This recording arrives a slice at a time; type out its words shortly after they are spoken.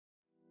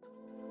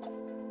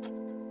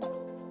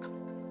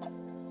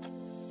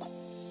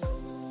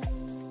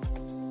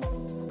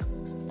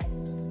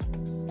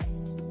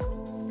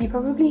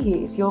probably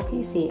use your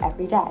PC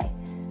every day,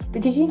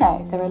 but did you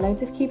know there are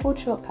loads of keyboard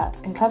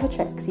shortcuts and clever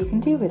tricks you can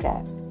do with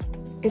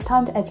it? It's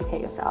time to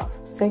educate yourself,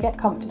 so get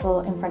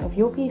comfortable in front of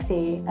your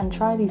PC and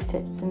try these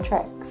tips and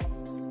tricks.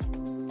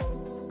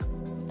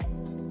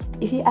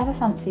 If you ever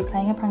fancy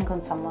playing a prank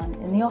on someone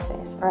in the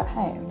office or at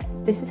home,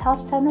 this is how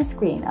to turn their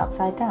screen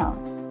upside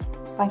down.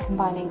 By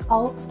combining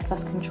Alt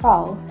plus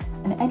Control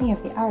and any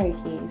of the arrow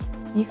keys,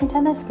 you can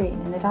turn their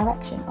screen in the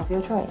direction of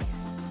your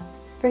choice.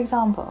 For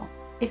example,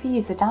 if you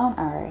use the down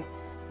arrow,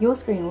 your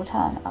screen will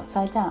turn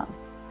upside down.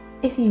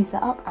 If you use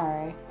the up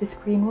arrow, the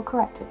screen will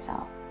correct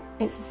itself.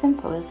 It's as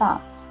simple as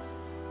that.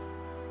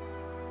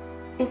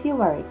 If you're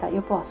worried that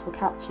your boss will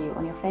catch you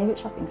on your favourite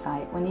shopping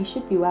site when you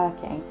should be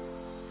working,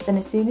 then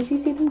as soon as you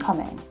see them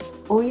coming,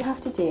 all you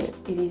have to do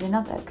is use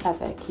another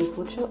clever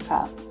keyboard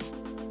shortcut.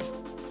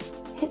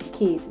 Hit the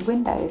keys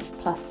Windows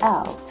plus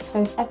L to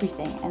close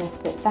everything in a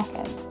split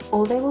second.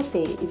 All they will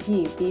see is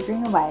you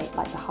beavering away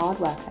like the hard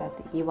worker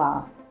that you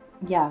are.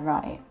 Yeah,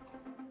 right.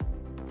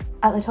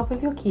 At the top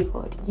of your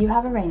keyboard, you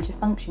have a range of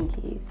function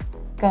keys,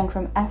 going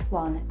from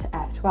F1 to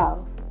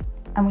F12,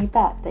 and we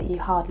bet that you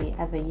hardly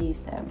ever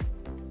use them.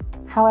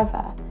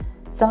 However,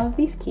 some of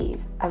these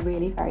keys are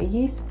really very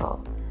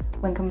useful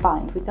when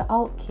combined with the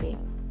Alt key.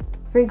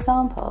 For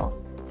example,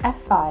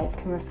 F5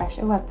 can refresh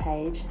a web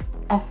page,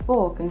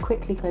 F4 can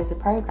quickly close a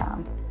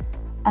program,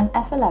 and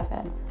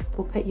F11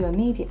 will put you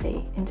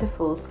immediately into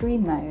full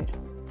screen mode.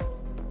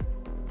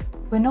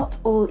 We're not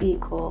all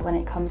equal when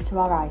it comes to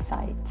our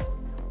eyesight.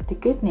 The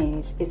good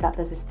news is that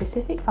there's a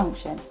specific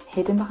function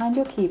hidden behind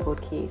your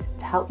keyboard keys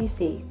to help you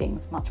see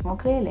things much more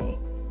clearly.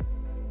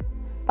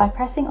 By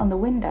pressing on the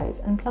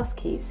Windows and plus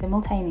keys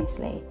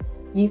simultaneously,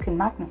 you can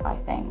magnify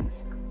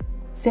things.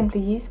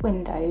 Simply use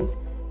Windows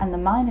and the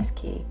minus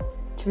key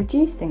to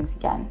reduce things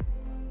again.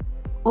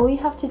 All you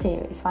have to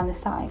do is find the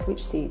size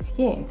which suits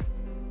you.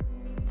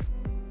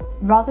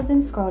 Rather than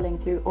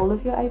scrolling through all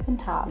of your open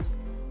tabs,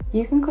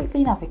 you can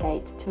quickly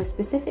navigate to a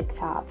specific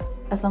tab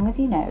as long as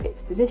you know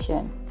its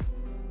position.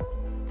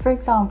 For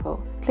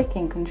example,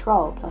 clicking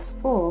Ctrl plus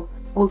 4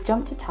 will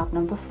jump to tab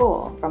number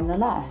 4 from the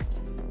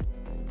left.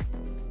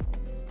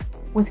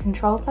 With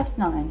Ctrl plus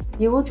 9,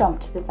 you will jump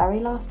to the very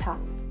last tab,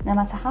 no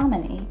matter how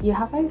many you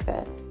have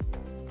open.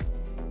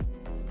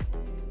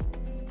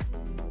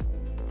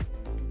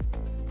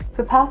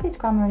 For perfect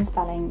grammar and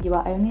spelling, you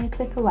are only a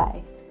click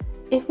away.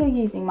 If you're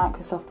using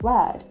Microsoft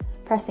Word,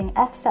 pressing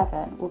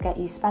F7 will get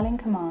you spelling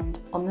command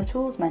on the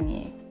Tools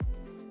menu.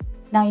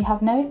 Now you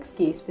have no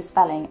excuse for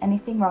spelling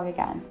anything wrong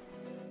again,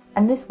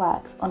 and this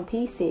works on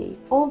PC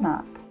or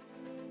Mac.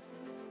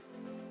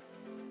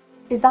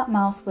 Is that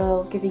mouse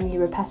wheel giving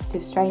you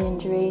repetitive strain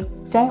injury?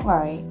 Don't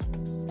worry.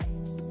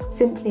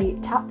 Simply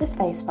tap the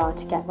spacebar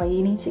to get where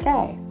you need to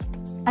go.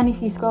 And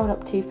if you scrolled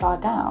up too far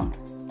down,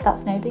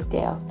 that's no big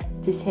deal.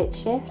 Just hit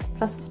Shift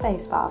plus the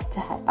spacebar to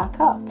head back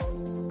up.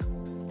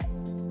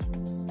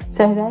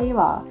 So there you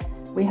are.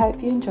 We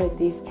hope you enjoyed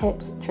these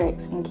tips,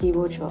 tricks and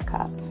keyboard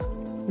shortcuts.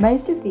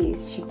 Most of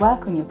these should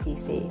work on your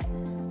PC,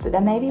 but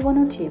there may be one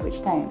or two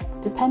which don't,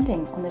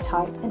 depending on the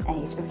type and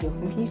age of your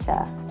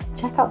computer.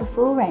 Check out the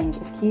full range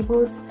of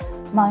keyboards,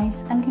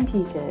 mice and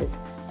computers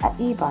at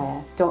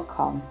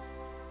ebuyer.com.